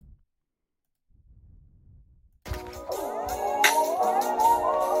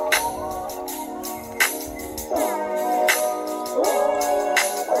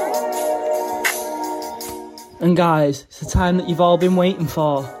And guys, it's the time that you've all been waiting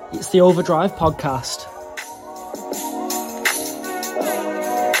for. It's the Overdrive podcast.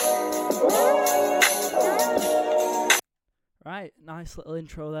 Right, nice little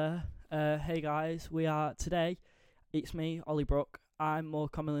intro there. Hey guys, today, it's me, Ollie Brook. I'm more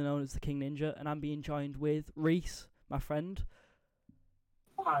commonly known as the King Ninja, and I'm being joined with Reese, my friend.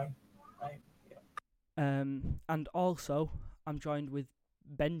 Hi. And also, I'm joined with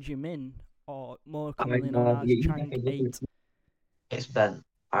Benjamin, or more commonly known as Chang8. It's Ben.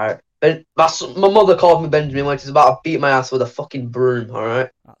 Alright. That's my mother called me Benjamin when she's about to beat my ass with a fucking broom, alright?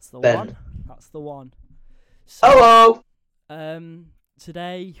 That's the Ben. one. That's the one. So, Hello!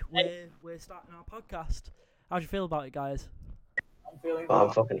 Today we're starting our podcast. How do you feel about it, guys?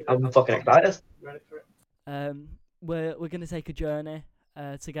 I'm fucking excited. Ready for it? We're gonna take a journey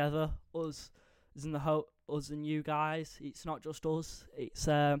together. Us and you guys. It's not just us. It's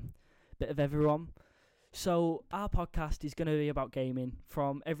a bit of everyone. So our podcast is gonna be about gaming,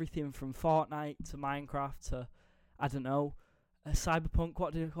 from everything from Fortnite to Minecraft to Cyberpunk.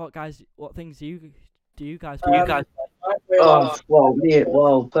 What things do you guys play?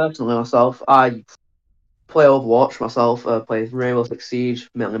 Well, personally myself, I play Overwatch myself. Play Rainbow Six Siege,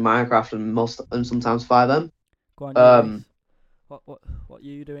 mainly Minecraft, and sometimes 5M. Go on, Reese. What are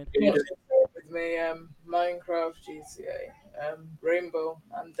you doing? With me, Minecraft, GTA, Rainbow,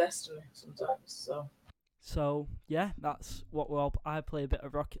 and Destiny sometimes. So yeah, that's what I play a bit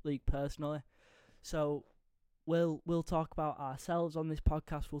of Rocket League personally. So we'll talk about ourselves on this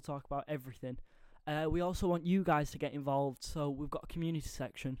podcast. We'll talk about everything. We also want you guys to get involved. So we've got a community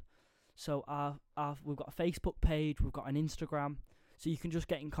section. So we've got a Facebook page. We've got an Instagram. So you can just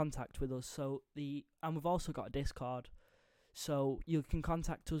get in contact with us. And we've also got a Discord. So you can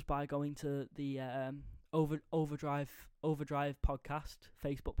contact us by going to the Overdrive podcast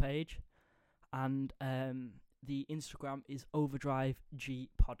Facebook page. And the Instagram is Overdrive G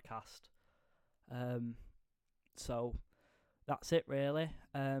Podcast. So that's it really.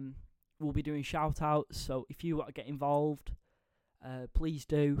 We'll be doing shout outs, so if you want to get involved, please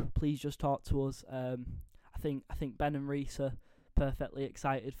do. Please just talk to us. I think Ben and Reese are perfectly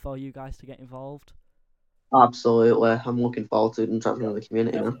excited for you guys to get involved. Absolutely. I'm looking forward to interacting with the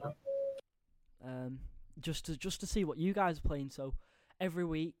community now. Just to see what you guys are playing. So every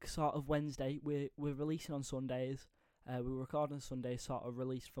week, sort of Wednesday, we're releasing on Sundays. We record on Sundays, sort of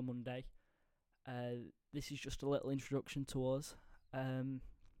released for Monday. This is just a little introduction to us. If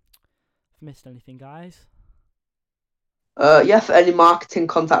I missed anything, guys? Yeah, for any marketing,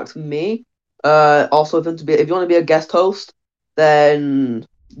 contact me. Also, if you want to be a guest host, then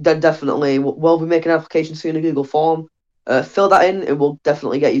definitely we'll be making applications for you in a Google form. Fill that in; it will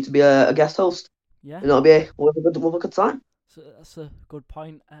definitely get you to be a guest host. Yeah, and it'll be a good time. So that's a good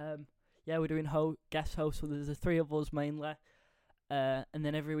point. Yeah, we're doing guest hosts. So there's the three of us mainly, and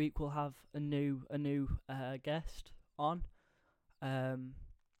then every week we'll have a new guest on.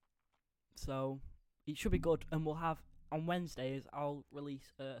 So it should be good, and we'll have on Wednesdays. I'll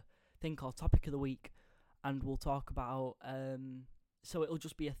release a thing called Topic of the Week, and we'll talk about. So it'll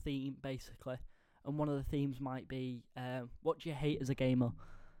just be a theme basically, and one of the themes might be what do you hate as a gamer.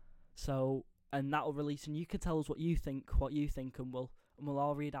 So. And that'll release, and you can tell us what you think, and we'll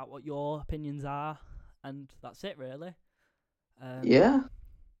all read out what your opinions are, and that's it really. Yeah.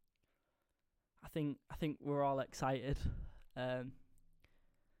 I think we're all excited. To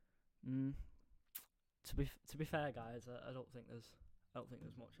be fair, guys, I don't think there's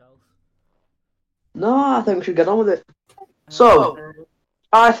much else. No, I think we should get on with it. So,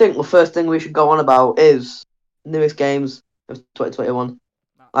 I think the first thing we should go on about is newest games of 2021.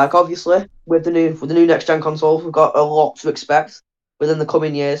 Like obviously, with the new next gen consoles, we've got a lot to expect within the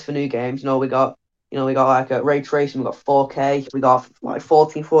coming years for new games. We got like ray tracing, we got 4K, we got like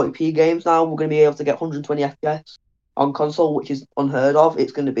 1440p games now. We're going to be able to get 120 FPS on console, which is unheard of.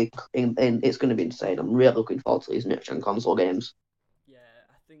 It's going to be insane. I'm really looking forward to these next gen console games. Yeah,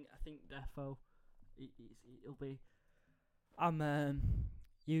 I think defo it'll be.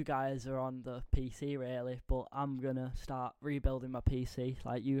 You guys are on the PC really, but I'm gonna start rebuilding my PC.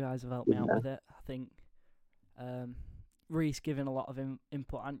 Like you guys have helped me out with it. I think Reese giving a lot of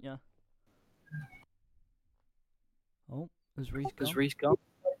input, aren't you? Oh, has Reese gone?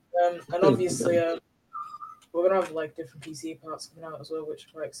 And obviously, we're gonna have like different PC parts coming out as well, which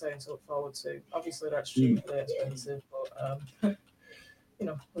I'm quite exciting to look forward to. Obviously, that's cheap, they're expensive, but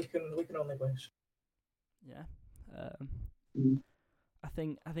we can only wish. Yeah. I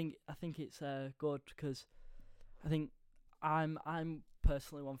think it's good because I think I'm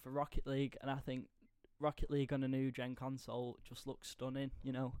personally one for Rocket League, and I think Rocket League on a new gen console just looks stunning.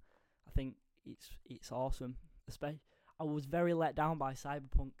 I think it's awesome. I was very let down by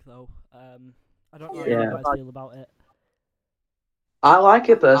Cyberpunk though. I don't know Yeah. how you guys feel about it. I like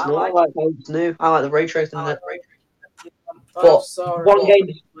it personally. I like how it's new. I like the ray tracing in it. But one game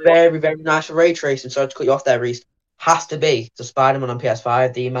is very, very nice for ray tracing. Sorry to cut you off there, Reese. Has to be the Spider-Man on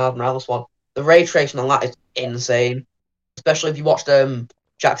PS5, the Miles Morales one. The ray tracing on that is insane. Especially if you watched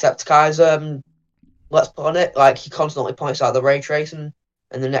Jacksepticeye's Let's Play on it. Like, he constantly points out the ray tracing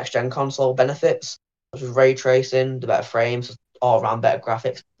and the next gen console benefits, such as ray tracing, the better frames, all around better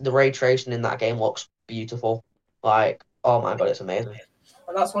graphics. The ray tracing in that game looks beautiful. Like, oh my god, it's amazing.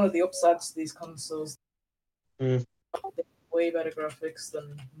 And that's one of the upsides to these consoles. Mm. They have way better graphics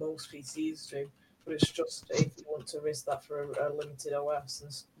than most PCs do. But it's just if you want to risk that for a limited OS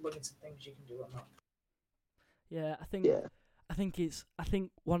and limited things you can do on that. Yeah, I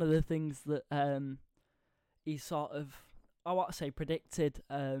think one of the things that he sort of, I want to say predicted,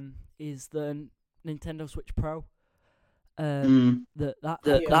 is the Nintendo Switch Pro. That's coming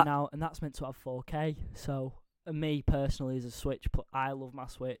out, and that's meant to have 4K. So, me personally, as a Switch, I love my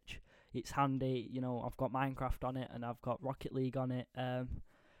Switch. It's handy, you know. I've got Minecraft on it, and I've got Rocket League on it. I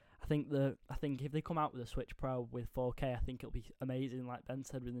think if they come out with a Switch Pro with 4K, I think it'll be amazing, like Ben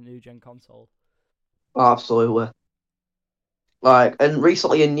said, with the new gen console. Absolutely. Like, and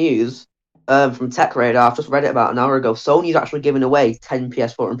recently in news, from Tech Radar, I've just read it about an hour ago. Sony's actually giving away 10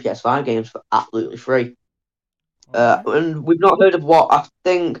 PS4 and PS5 games for absolutely free. And we've not heard of what I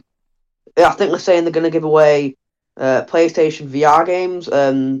think they're saying they're going to give away PlayStation VR games.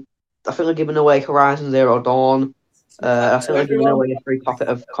 I think they're giving away Horizon Zero Dawn. I think they're giving away a free copy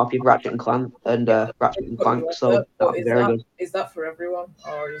of Ratchet and Clank So that'll be very good. Is that for everyone,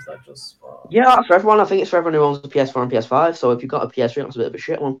 or is that just for? Yeah, that's for everyone. I think it's for everyone who owns a PS4 and PS5. So if you've got a PS3, that's a bit of a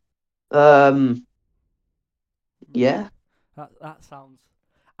shit one. Yeah. That sounds.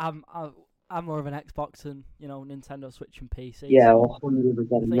 I'm more of an Xbox and Nintendo Switch and PC. Yeah, so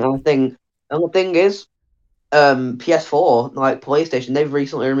 100%. And the thing is, PS4, like PlayStation, they've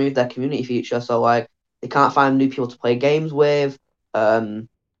recently removed their community feature, so like they can't find new people to play games with. They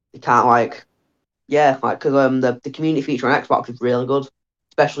can't because the community feature on Xbox is really good,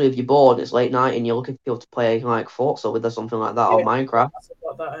 especially if you're bored, it's late night and you're looking for people to play like Forza with or something like that, or Minecraft.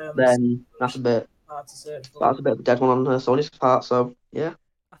 Then that's a bit of a dead one on Sony's part. So yeah.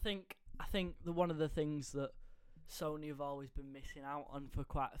 I think one of the things that Sony have always been missing out on for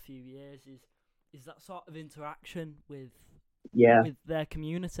quite a few years is that sort of interaction with their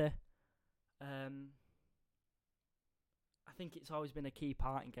community. I think it's always been a key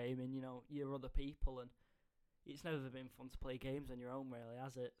part in gaming, your other people, and it's never been fun to play games on your own, really,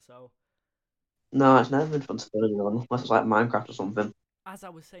 has it? So no, it's never been fun to play on your own, unless it's like Minecraft or something. As I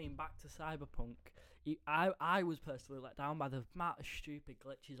was saying, back to Cyberpunk, I was personally let down by the amount of stupid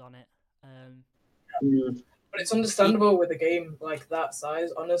glitches on it. But it's understandable with a game like that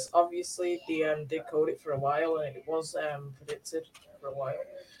size. Obviously, they did code it for a while, and it was predicted for a while.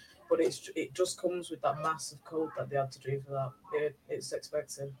 But it just comes with that massive code that they had to do for that. It's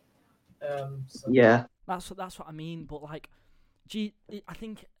expected. Yeah, that's what I mean. But like, I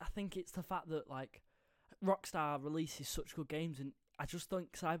think it's the fact that like Rockstar releases such good games, and I just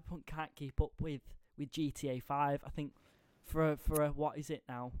think Cyberpunk can't keep up with GTA 5. I think for what is it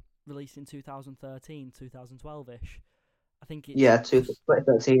now? Released in 2013, 2012-ish. I think it's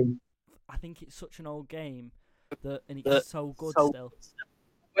 2013. I think it's such an old game and it's so good still.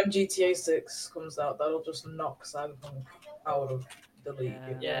 When GTA 6 comes out, that'll just knock Cyberpunk out of the league.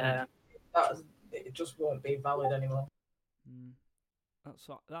 Yeah. It just won't be valid anymore. That's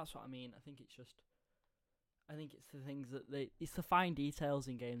what I mean. I think it's the things that it's the fine details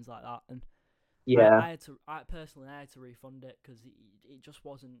in games like that, and I had to refund it because it just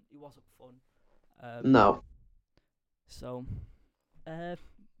wasn't fun. No. So,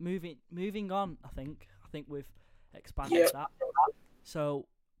 moving on. I think we've expanded that. So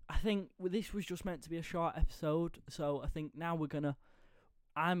I think this was just meant to be a short episode. So I think now we're gonna.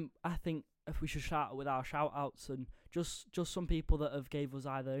 I think if we should start with our shout outs and just some people that have gave us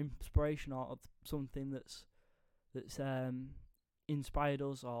either inspiration or something that's inspired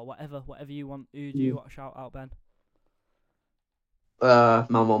us or whatever you want. Who do you want to shout out, Ben? My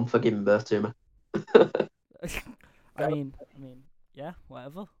mum for giving birth to me. I mean, yeah,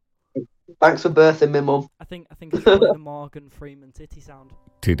 whatever. Thanks for birthing me, mum. I think I should play the Morgan Freeman titty sound.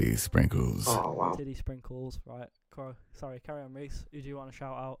 Titty sprinkles. Oh wow. Titty sprinkles, right? Sorry, carry on, Reese. Who do you want to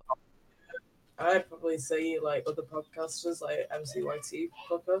shout out? I'd probably say like other podcasters, like MCYT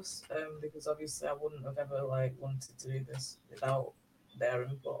podcasts, because obviously I wouldn't have ever wanted to do this without their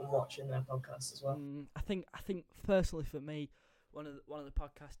input and watching their podcast as well. I think personally for me, one of the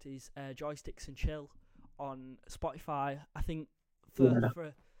podcasts is Joysticks and Chill on Spotify. I think for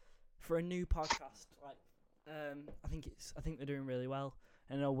a new podcast, like I think they're doing really well.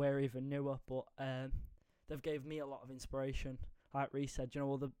 I know we're even newer, but they've gave me a lot of inspiration. Like Reese said,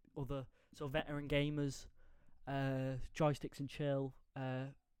 all the other veteran gamers, Joysticks and Chill,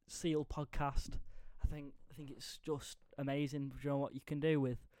 Seal podcast. I think it's just amazing. Do you know what you can do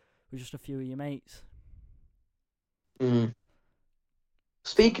with just a few of your mates? Mm.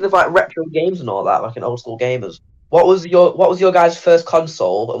 Speaking of like retro games and all that, like in old school gamers, what was your guys' first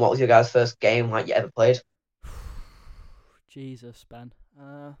console and what was your guys' first game like you ever played? Jesus, Ben.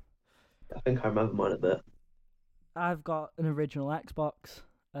 I think I remember mine a bit. I've got an original Xbox,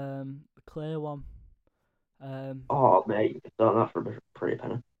 a clear one. Oh mate, you've done that for a pretty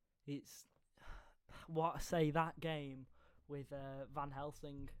penny. It's what I say, that game with Van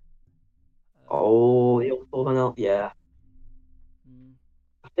Helsing. The old one, yeah.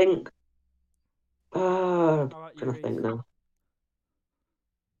 I think. How about you, Trying to think now.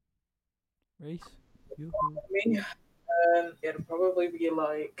 Reese? Me? It'd probably be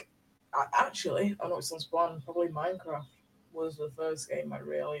like. Actually, I know it sounds bland. Probably Minecraft was the first game I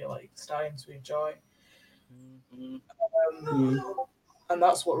really started to enjoy. And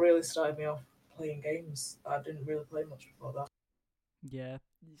that's what really started me off playing games. I didn't really play much before that. Yeah,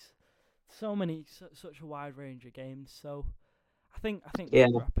 so many, such a wide range of games. So I think we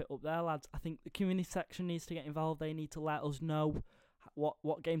should wrap it up there, lads. I think the community section needs to get involved. They need to let us know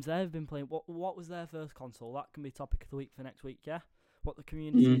what games they've been playing. What was their first console? That can be topic of the week for next week. Yeah, what the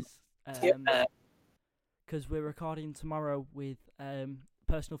communities. Because we're recording tomorrow with a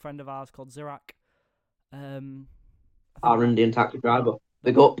personal friend of ours called Zirak. Our Indian taxi driver.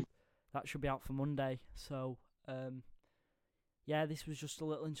 Big up. That should be out for Monday. So, this was just a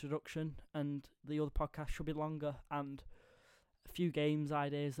little introduction, and the other podcast should be longer, and a few games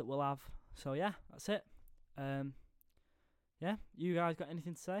ideas that we'll have. So, yeah, that's it. You guys got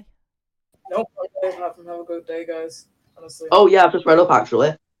anything to say? Nope, have a good day, guys. Honestly. Oh, yeah, I've just read up,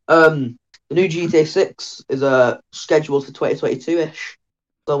 actually. The new GTA 6 is scheduled for 2022-ish.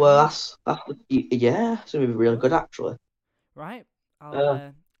 So that's it's going to be really good, actually. Right.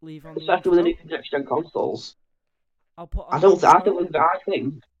 I'll leave on especially with the new next-gen consoles. I'll put on I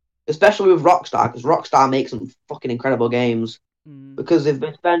think, especially with Rockstar, because Rockstar makes some fucking incredible games. Because they've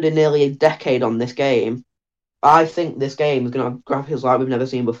been spending nearly a decade on this game. I think this game is going to have graphics like we've never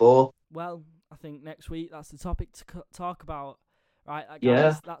seen before. Well, I think next week that's the topic to talk about. Right,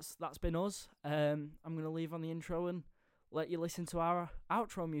 guys, that's been us. I'm going to leave on the intro and let you listen to our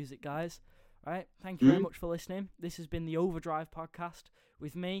outro music, guys. Right, thank you very much for listening. This has been the Overdrive podcast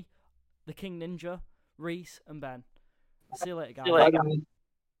with me, the King Ninja, Reese, and Ben. See you later, guys. See you later,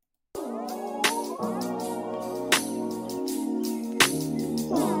 guys.